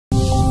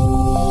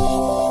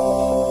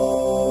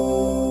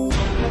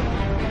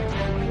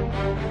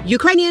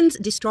Ukrainians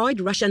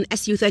destroyed Russian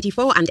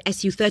Su-34 and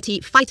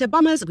Su-30 fighter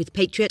bombers with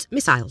Patriot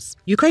missiles.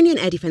 Ukrainian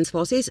Air Defense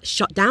Forces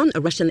shot down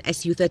a Russian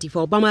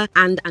Su-34 bomber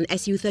and an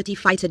Su-30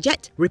 fighter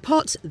jet,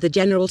 reports the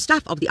General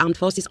Staff of the Armed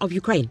Forces of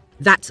Ukraine.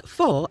 That's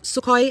 4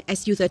 Sukhoi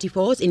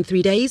Su-34s in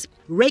 3 days.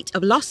 Rate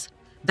of loss: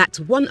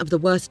 that's one of the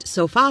worst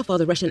so far for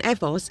the Russian Air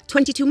Force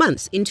 22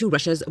 months into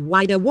Russia's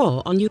wider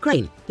war on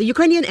Ukraine. The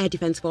Ukrainian Air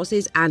Defense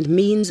Forces and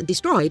means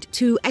destroyed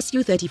 2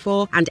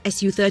 Su-34 and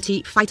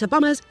Su-30 fighter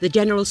bombers, the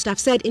General Staff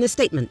said in a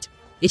statement.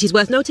 It is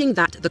worth noting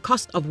that the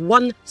cost of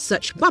one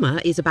such bomber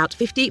is about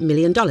 $50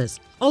 million.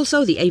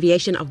 Also, the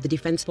aviation of the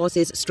Defense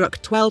Forces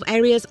struck 12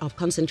 areas of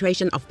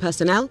concentration of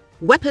personnel,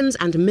 weapons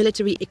and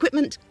military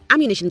equipment,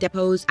 ammunition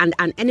depots, and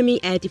an enemy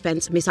air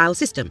defense missile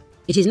system.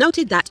 It is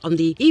noted that on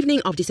the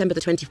evening of December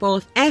the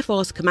 24th, Air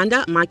Force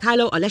Commander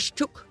Mykola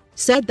Oleshchuk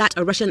said that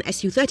a Russian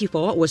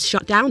Su-34 was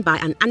shot down by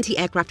an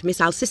anti-aircraft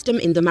missile system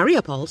in the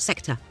Mariupol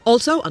sector.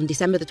 Also, on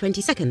December the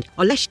 22nd,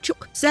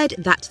 Oleshchuk said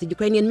that the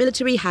Ukrainian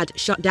military had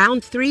shot down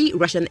 3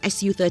 Russian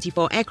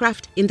Su-34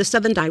 aircraft in the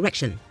southern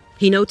direction.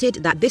 He noted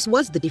that this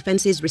was the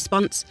defense's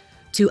response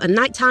to a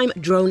nighttime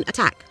drone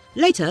attack.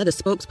 Later, the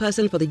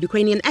spokesperson for the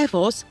Ukrainian Air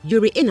Force,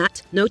 Yuri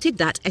Inat, noted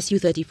that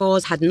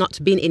Su-34s had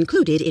not been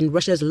included in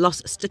Russia's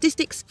loss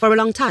statistics for a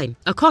long time.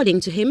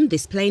 According to him,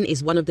 this plane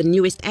is one of the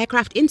newest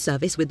aircraft in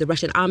service with the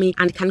Russian army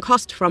and can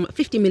cost from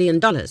 $50 million.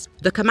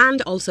 The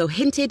command also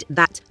hinted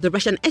that the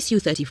Russian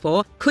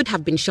Su-34 could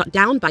have been shot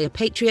down by a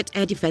Patriot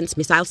air defense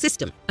missile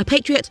system. A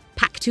Patriot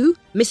PAC-2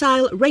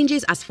 missile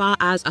ranges as far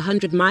as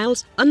 100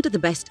 miles under the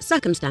best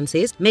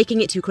circumstances, making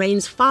it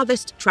Ukraine's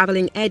farthest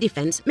traveling air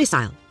defense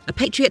missile. A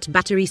Patriot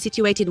battery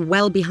situated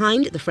well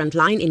behind the front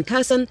line in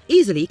Kherson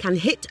easily can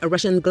hit a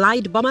Russian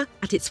glide bomber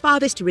at its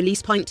farthest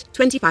release point,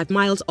 25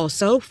 miles or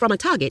so from a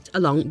target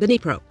along the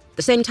Dnipro. At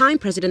the same time,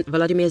 President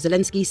Volodymyr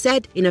Zelenski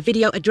said in a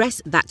video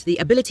address that the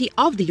ability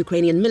of the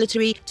Ukrainian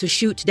military to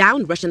shoot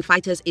down Russian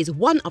fighters is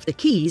one of the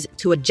keys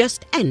to a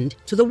just end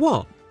to the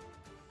war.